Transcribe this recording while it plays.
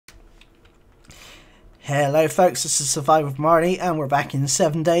Hello folks, this is Survive with Marty and we're back in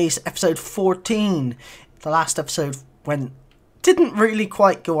 7 days, episode 14. The last episode didn't really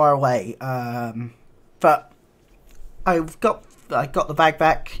quite go our way, but I got the bag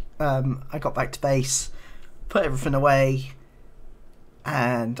back, I got back to base, put everything away,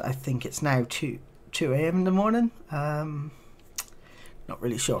 and I think it's now 2 AM in the morning, not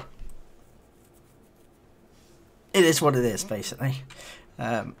really sure. It is what it is, basically.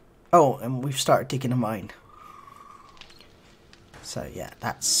 Oh, and we've started digging a mine. So yeah,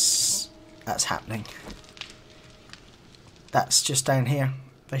 that's happening. That's just down here,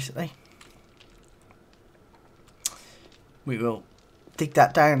 basically. We will dig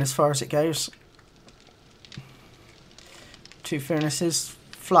that down as far as it goes. 2 furnaces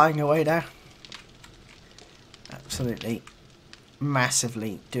flying away there. Absolutely,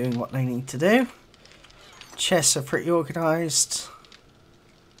 massively doing what they need to do. Chests are pretty organised.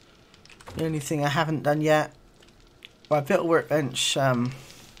 The only thing I haven't done yet, well, I built a workbench. I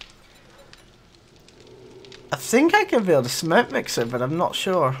think I can build a cement mixer, but I'm not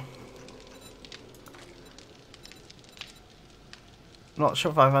sure. Not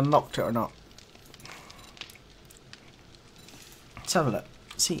sure if I've unlocked it or not. Let's have a look.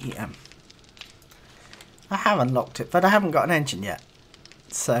 CEM. I have unlocked it, but I haven't got an engine yet.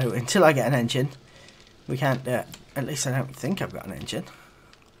 So until I get an engine, we can't do it. At least I don't think I've got an engine.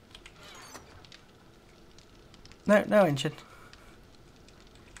 No engine.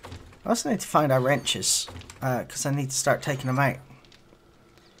 I also need to find our wrenches, because I need to start taking them out.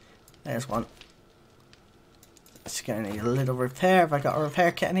 There's one. It's going to need a little repair. Have I got a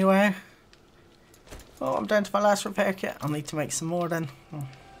repair kit anywhere? Oh, I'm down to my last repair kit. I'll need to make some more then. Oh.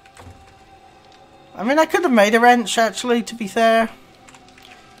 I mean, I could have made a wrench, actually, to be fair.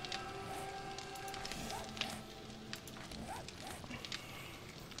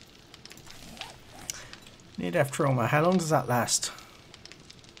 Need F trauma. How long does that last?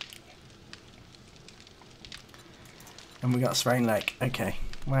 And we got a sprained leg. Okay,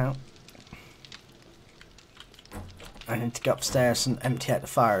 well, I need to go upstairs and empty out the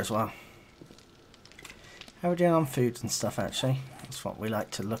fire as well. How are we doing on food and stuff, actually? That's what we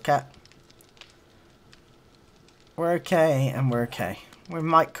like to look at. We're okay, and we're okay. We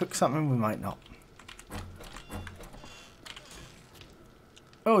might cook something, we might not.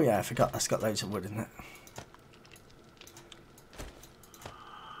 Oh yeah, I forgot that's got loads of wood in it.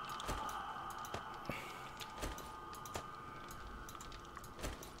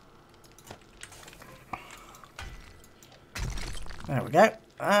 There we go.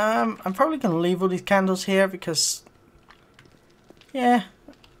 I'm probably going to leave all these candles here because, yeah,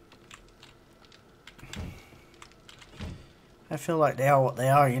 I feel like they are what they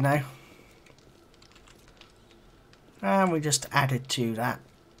are, you know. And we just added to that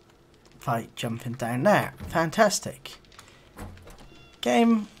by jumping down there. Fantastic.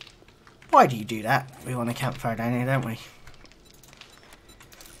 Game, why do you do that? We want a campfire down here, don't we?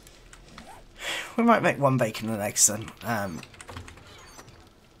 We might make 1 bacon and eggs then.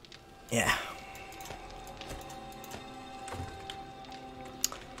 Yeah.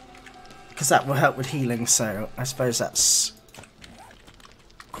 Because that will help with healing, so I suppose that's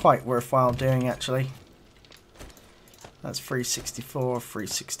quite worthwhile doing, actually. That's 364,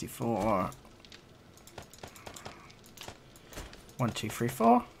 364. 1, 2, 3,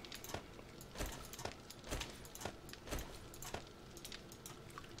 4.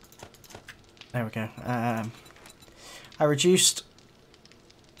 There we go. I reduced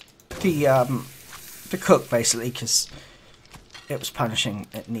the cook basically because it was punishing.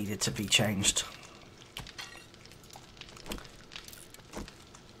 It needed to be changed.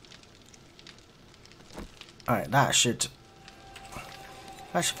 Alright, that should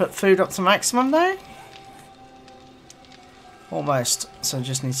put food up to maximum now. Almost. So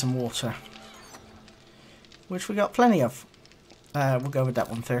just need some water, which we got plenty of. We'll go with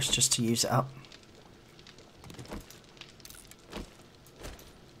that one first just to use it up.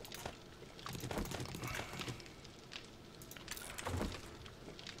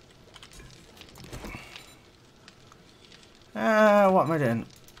 What am I doing?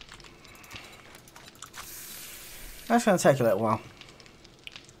 That's going to take a little while.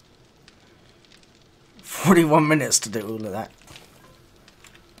 41 minutes to do all of that.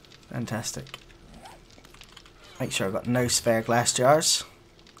 Fantastic. Make sure I've got no spare glass jars.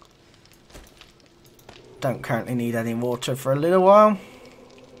 Don't currently need any water for a little while.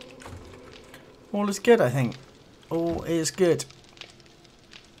 All is good, I think. All is good.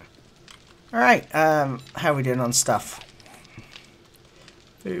 Alright, how are we doing on stuff?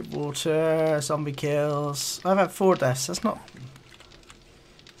 Food, water, zombie kills. I've had 4 deaths. That's not...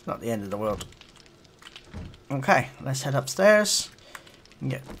 It's not the end of the world. Okay, let's head upstairs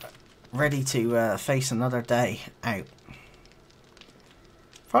and get ready to face another day out.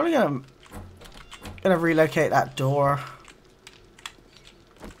 Probably gonna relocate that door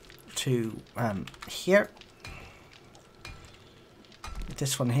to here.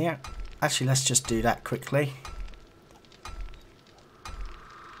 This one here. Actually, let's just do that quickly.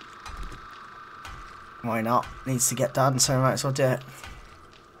 Why not? Needs to get done, so I might as well do it.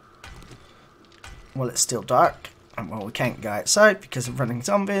 Well, it's still dark. And well, we can't go outside because of running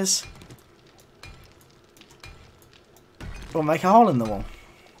zombies. We'll make a hole in the wall.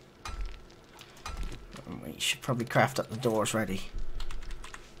 We should probably craft up the doors ready.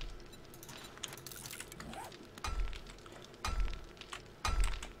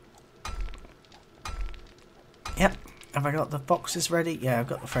 Yep. Have I got the boxes ready? Yeah, I've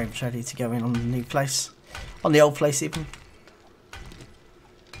got the frames ready to go in on the new place. On the old place even.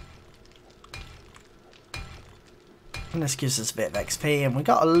 And this gives us a bit of XP, and we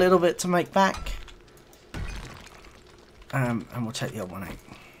got a little bit to make back. And we'll take the old one out.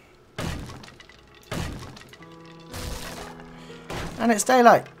 And it's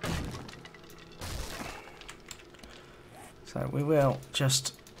daylight. So we will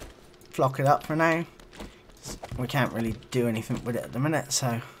just flock it up for now. We can't really do anything with it at the minute,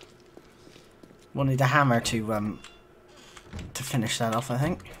 so we'll need a hammer to finish that off, I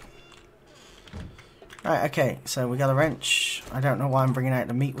think. Right, okay, so we got a wrench. I don't know why I'm bringing out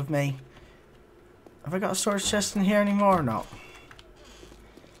the meat with me. Have I got a storage chest in here anymore or not?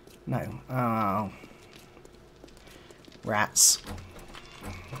 No. Oh. Rats.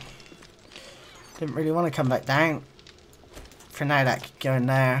 Didn't really want to come back down. For now, that could go in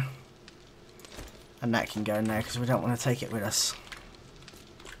there. And that can go in there because we don't want to take it with us.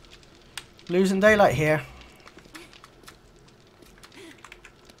 Losing daylight here.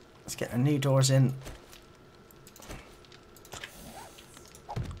 Let's get the new doors in.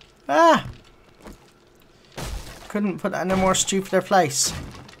 Ah! Couldn't put that in a more stupider place.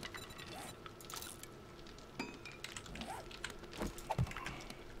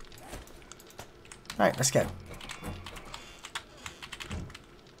 Right, let's go.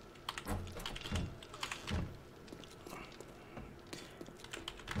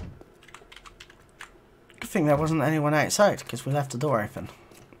 Good thing there wasn't anyone outside because we left the door open.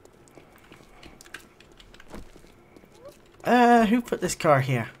 Who put this car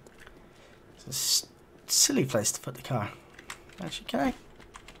here? It's a silly place to put the car. Actually, can I?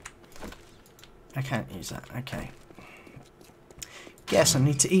 I can't use that. Okay. Guess I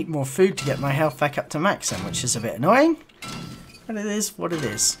need to eat more food to get my health back up to max, then, which is a bit annoying. But it is what it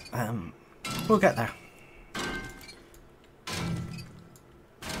is. We'll get there.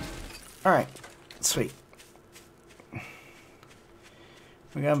 Alright. Sweet.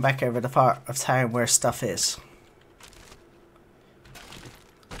 We're going back over the part of town where stuff is.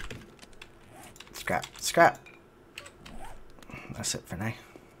 Scrap. Scrap. That's it for now.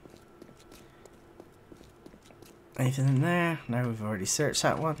 Anything in there? No, we've already searched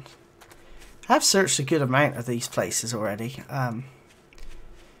that one. I've searched a good amount of these places already.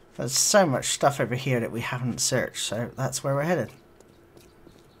 There's so much stuff over here that we haven't searched, so that's where we're headed.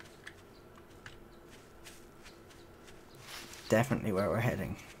 Definitely where we're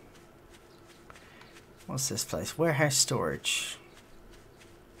heading. What's this place? Warehouse storage.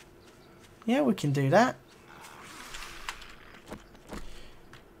 Yeah, we can do that.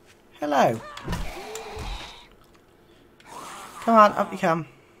 Hello. Come on, up you come.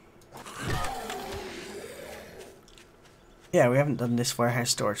 Yeah, we haven't done this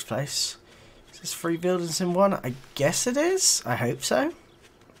warehouse storage place. Is this 3 buildings in one? I guess it is. I hope so.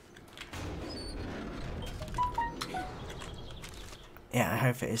 Yeah, I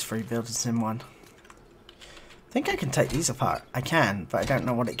hope it is 3 buildings in one. I think I can take these apart. I can, but I don't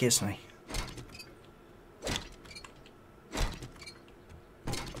know what it gives me.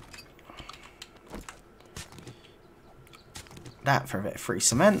 That for a bit of free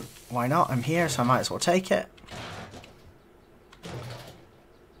cement. Why not? I'm here, so I might as well take it.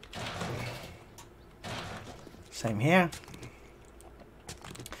 Same here.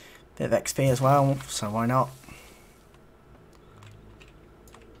 Bit of XP as well, so why not?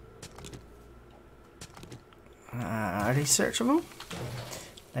 Are these searchable?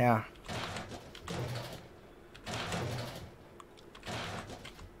 They are.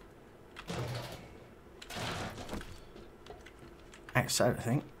 Outside, I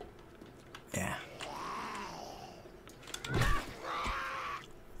think. Yeah.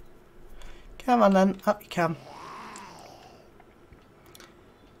 Come on then, up you come.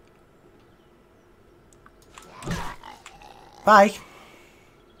 Bye.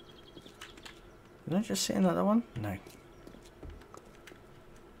 Did I just see another one? No.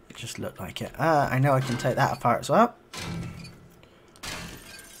 It just looked like it. I know I can take that apart as well.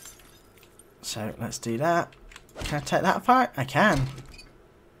 So let's do that. Can I take that apart? I can.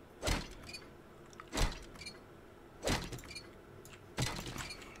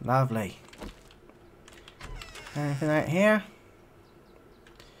 Lovely. Anything out here?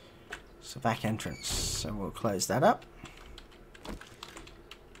 It's a back entrance. So we'll close that up.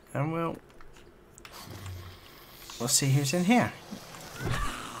 And we'll see who's in here.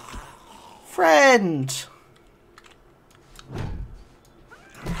 Friend!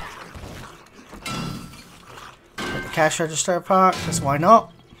 Put the cash register apart, because why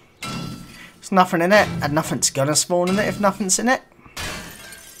not? There's nothing in it, and nothing's gonna spawn in it if nothing's in it.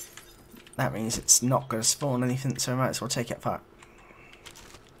 That means it's not gonna spawn anything, so I might as well take it apart.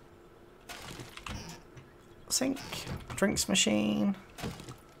 Sink, drinks machine,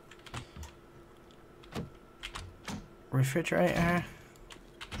 refrigerator,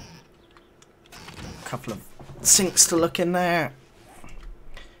 a couple of sinks to look in there,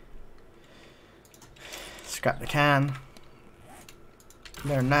 scrap the can,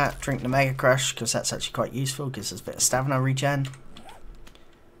 learn that, drink the Mega Crush because that's actually quite useful, gives us a bit of stamina regen.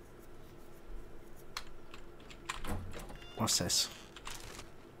 What's this?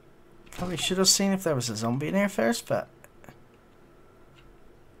 Probably should have seen if there was a zombie in here first, but I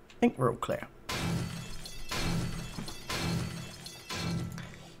think we're all clear.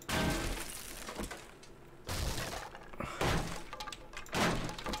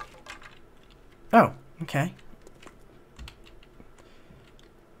 Oh, okay.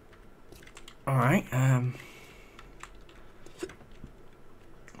 Alright,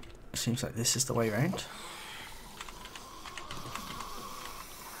 seems like this is the way around.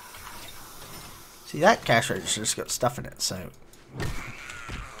 See, that cash register's got stuff in it, so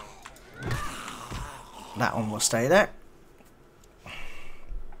that one will stay there.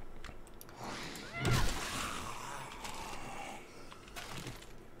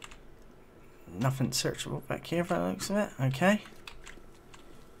 Nothing searchable back here by the looks of it. Okay.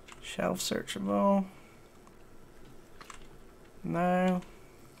 Shelf searchable. No.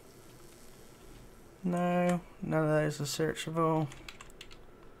 No. None of those are searchable.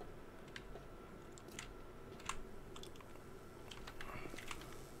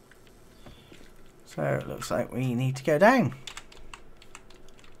 So it looks like we need to go down.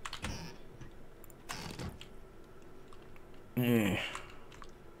 Yeah.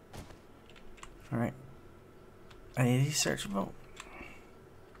 Alright. Any of these searchable?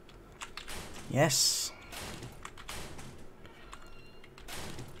 Yes.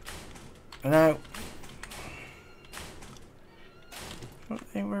 No. Well,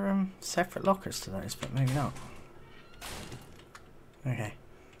 they were separate lockers to those, but maybe not. Okay.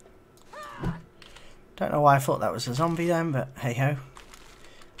 Don't know why I thought that was a zombie then, but hey ho.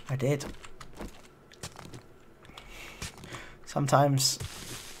 I did. Sometimes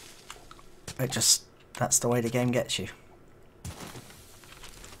that's the way the game gets you.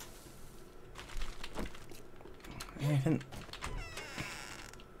 Anything?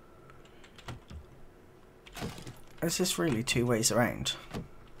 Is this really two ways around?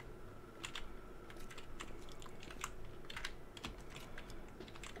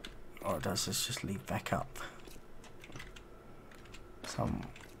 Or does this just lead back up?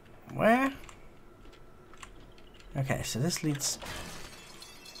 Somewhere? Okay, so this leads...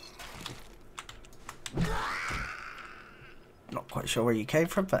 Not quite sure where you came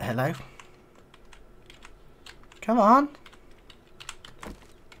from, but hello. Come on.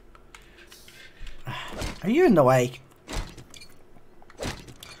 Are you in the way?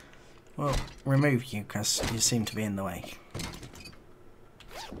 Well, remove you because you seem to be in the way.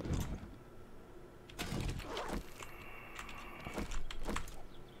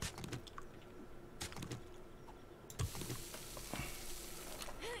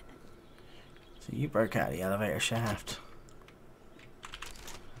 So you broke out of the elevator shaft.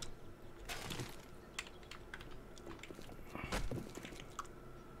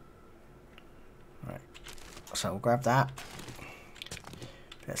 So we'll grab that.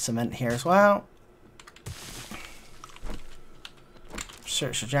 Bit of cement here as well.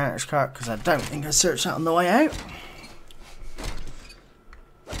 Search the janitor's cart because I don't think I searched that on the way out.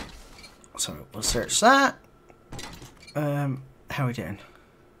 So we'll search that. How are we doing?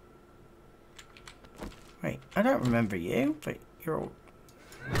 Wait, I don't remember you, but you're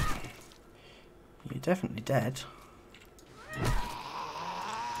definitely dead.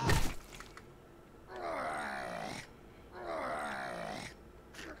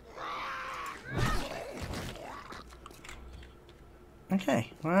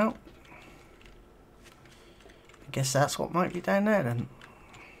 Okay, well, guess that's what might be down there then.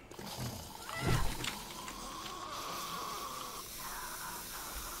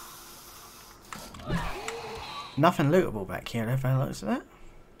 Nothing lootable back here, if I looks at it.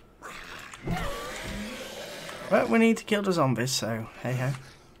 But we need to kill the zombies, so hey ho.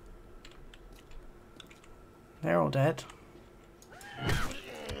 They're all dead.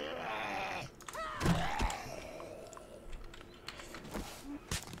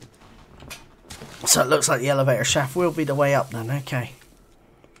 So it looks like the elevator shaft will be the way up then, okay.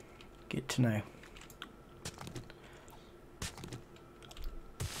 Good to know.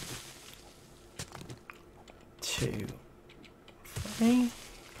 Two, three. You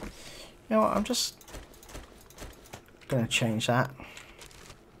know what, I'm just going to change that.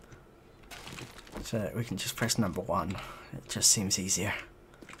 So we can just press number 1. It just seems easier.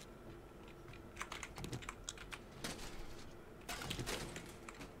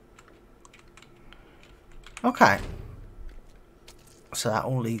 Okay. So that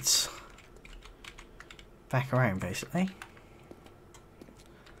all leads back around basically.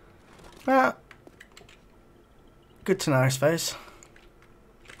 Well, good to know, I suppose.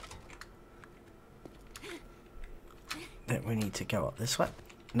 That we need to go up this way.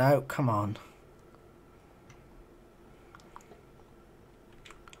 No, come on.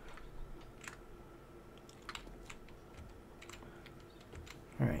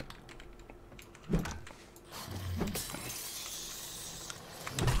 Alright.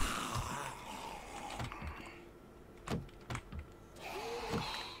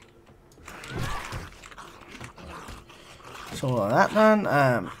 So all of that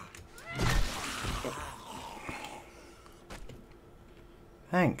done.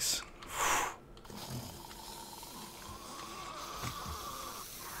 Thanks.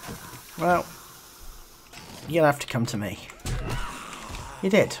 Well, you'll have to come to me. You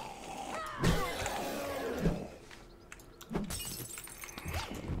did.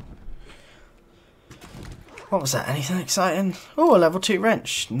 What was that? Anything exciting? Oh, a level 2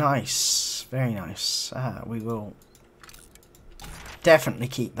 wrench. Nice. Very nice. We will definitely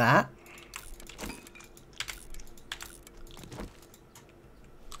keep that.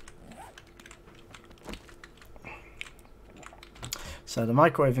 So the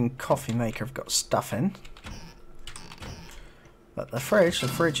microwave and coffee maker have got stuff in. But the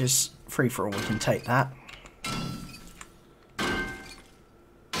fridge is free for all, we can take that.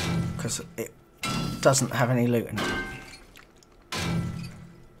 Because it doesn't have any loot in it.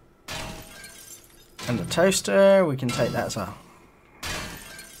 And the toaster, we can take that as well.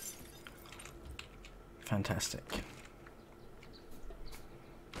 Fantastic.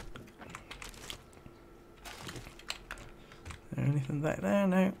 Anything back there?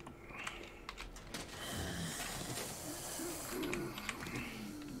 No.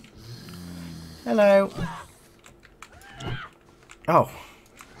 Hello. Oh.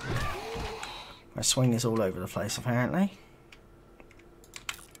 My swing is all over the place apparently.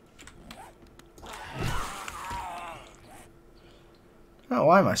 Oh,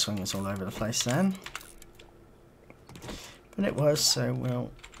 why my swing is all over the place then? But it was, so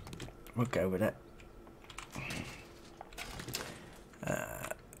we'll go with it.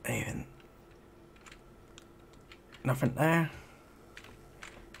 Even nothing there.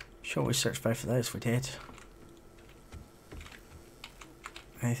 Sure, we searched both of those. We did.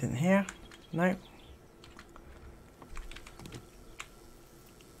 Anything here? No.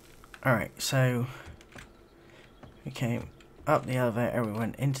 Alright, so we came up the elevator, we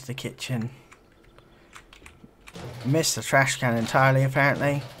went into the kitchen. Missed the trash can entirely,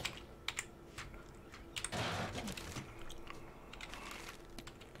 apparently.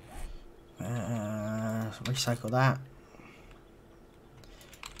 Recycle that.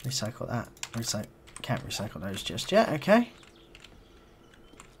 Recycle that. Can't recycle those just yet. Okay.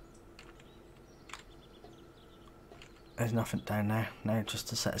 There's nothing down there. No,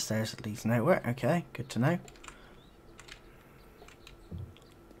 just a set of stairs that leads nowhere. Okay, good to know.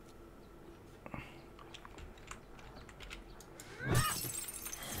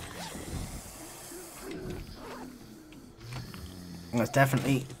 There's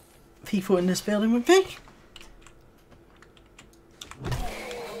definitely people in this building with me.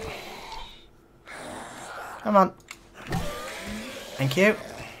 Come on. Thank you.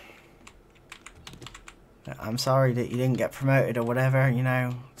 I'm sorry that you didn't get promoted or whatever, you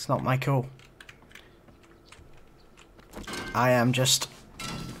know, it's not my call. I am just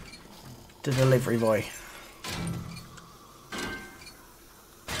the delivery boy.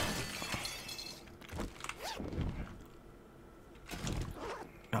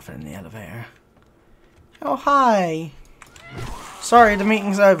 Nothing in the elevator. Oh, hi. Sorry, the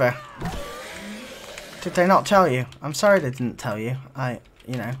meeting's over. Did they not tell you? I'm sorry they didn't tell you.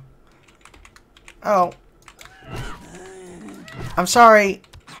 You know. Oh. I'm sorry.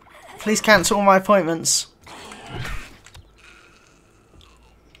 Please cancel all my appointments.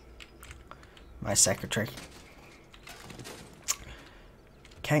 My secretary.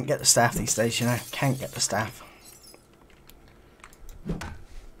 Can't get the staff these days, you know. Can't get the staff.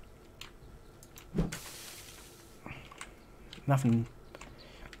 Nothing.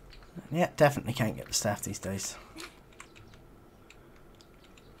 Yeah, definitely can't get the staff these days.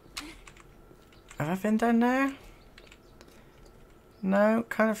 Have I been down there? No,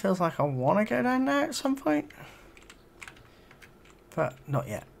 kind of feels like I want to go down there at some point. But not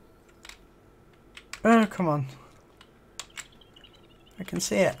yet. Oh, come on. I can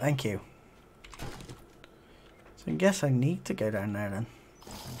see it, thank you. So I guess I need to go down there then.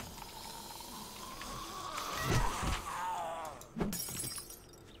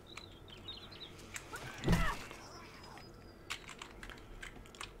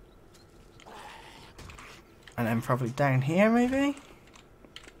 And then probably down here maybe?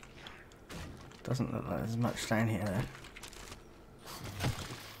 Doesn't look like there's much down here though.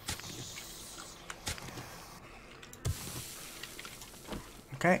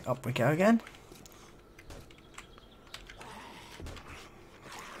 Okay, up we go again.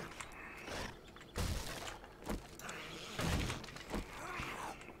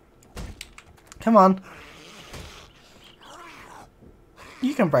 Come on.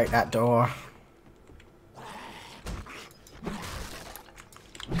 You can break that door.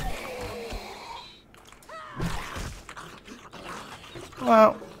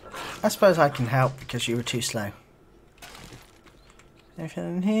 Well, I suppose I can help because you were too slow.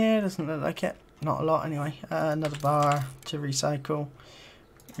 Anything in here? Doesn't look like it. Not a lot anyway. Another bar to recycle.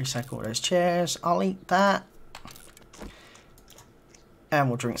 Recycle all those chairs. I'll eat that. And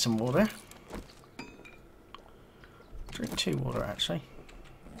we'll drink some water. Drink 2 water actually.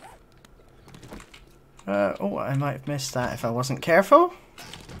 Oh, I might have missed that if I wasn't careful.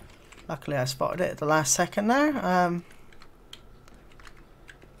 Luckily I spotted it at the last second there.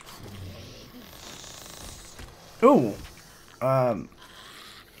 Ooh.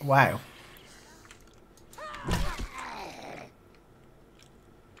 Wow.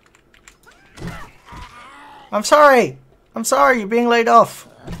 I'm sorry. I'm sorry, you're being laid off.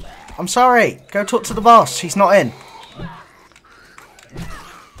 I'm sorry. Go talk to the boss. He's not in.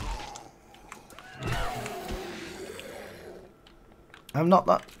 I'm not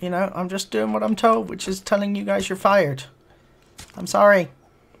that, you know, I'm just doing what I'm told, which is telling you guys you're fired. I'm sorry.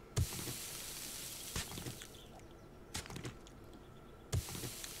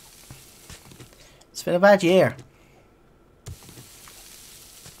 It's been a bad year.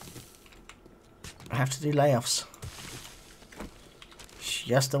 I have to do layoffs. It's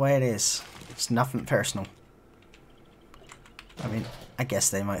just the way it is. It's nothing personal. I mean, I guess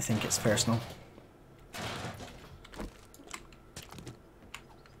they might think it's personal.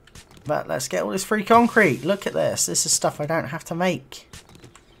 But let's get all this free concrete. Look at this. This is stuff I don't have to make.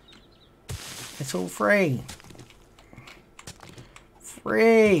 It's all free.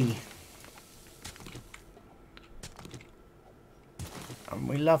 Free. And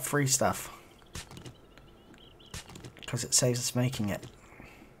we love free stuff. Because it saves us making it.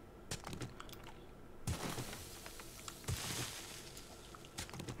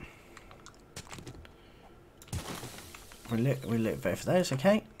 We loot both of those,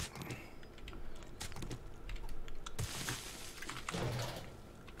 okay.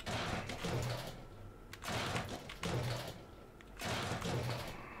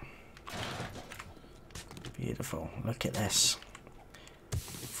 Beautiful. Look at this.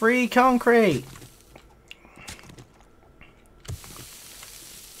 Free concrete.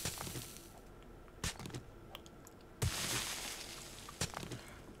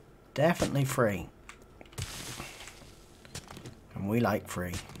 Definitely free. And we like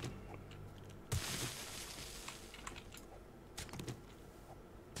free.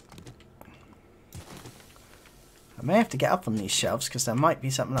 I may have to get up on these shelves because there might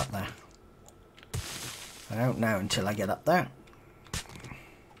be something up there. I don't know until I get up there.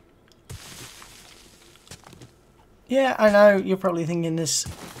 Yeah, I know, you're probably thinking this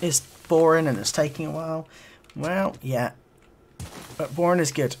is boring and it's taking a while. Well, yeah. But boring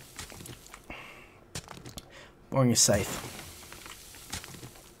is good. Boring is safe.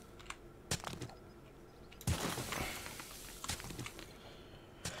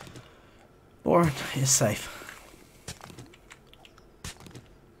 Boring is safe.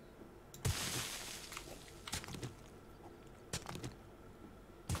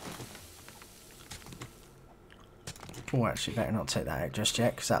 Oh, actually, better not take that out just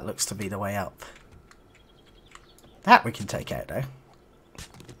yet, because that looks to be the way up. That we can take out, though.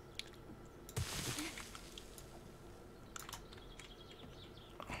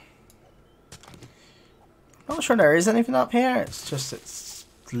 I'm not sure there is anything up here. It's just it's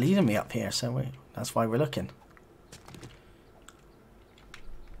leading me up here, so that's why we're looking.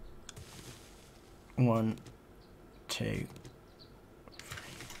 1, 2,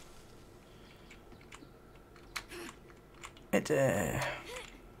 3.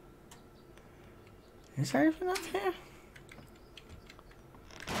 Is there anything up here?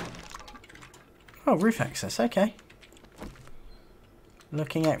 Oh, roof access. Okay.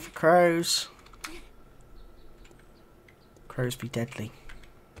 Looking out for crows. Crows be deadly.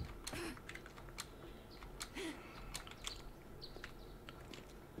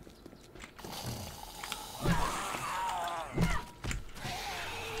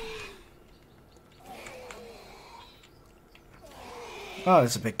 Oh,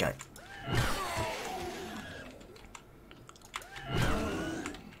 there's a big gate.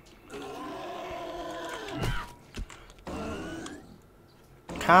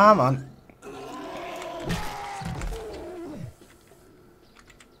 Come on.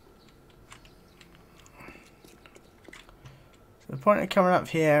 The point of coming up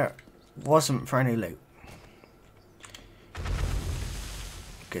here wasn't for any loot.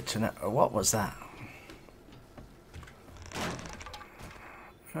 Good to know. What was that?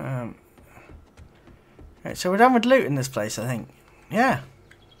 Right, so we're done with loot in this place, I think. Yeah.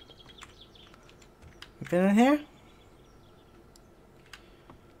 We've been in here?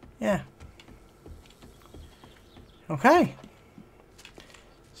 Yeah. Okay.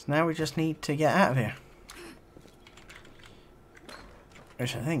 So now we just need to get out of here.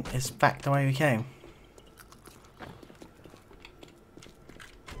 Which I think is back the way we came.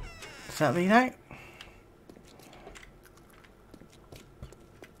 Does that lead out?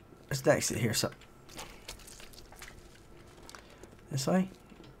 There's an exit here, so... This way?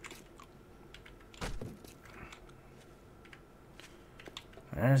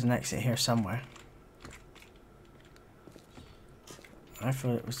 There's an exit here somewhere. I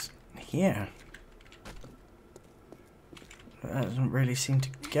thought it was here. But that doesn't really seem to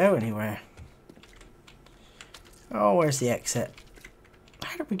go anywhere. Oh, where's the exit?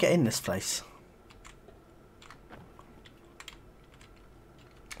 How did we get in this place?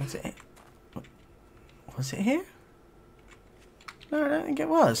 Was it here? No, I don't think it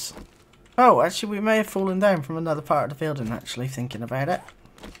was. Oh, actually, we may have fallen down from another part of the building, actually, thinking about it.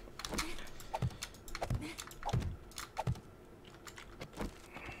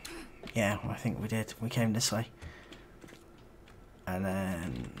 Yeah, I think we did. We came this way. And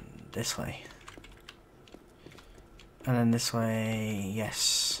then this way. And then this way,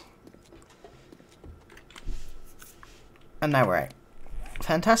 yes. And now we're out.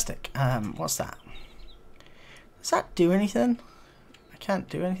 Fantastic. What's that? Does that do anything? I can't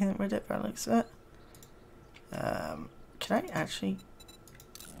do anything with it by the looks of it. Can I actually...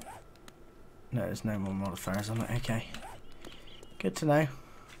 No, there's no more modifiers on it. Okay. Good to know.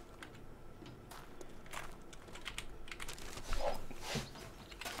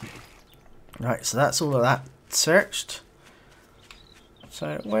 Right, so that's all of that searched.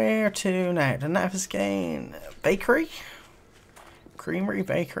 So where to now? The Navezgane bakery? Creamery,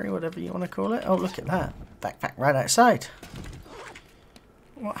 bakery, whatever you want to call it. Oh, look at that. Backpack right outside.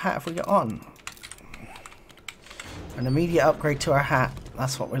 What hat have we got on? An immediate upgrade to our hat.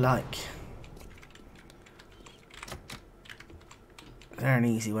 That's what we like. Is there an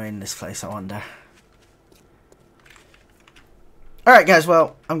easy way in this place, I wonder? Alright guys,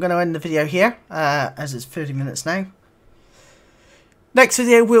 well, I'm going to end the video here, as it's 30 minutes now. Next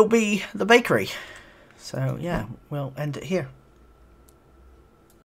video will be the bakery. So yeah, we'll end it here.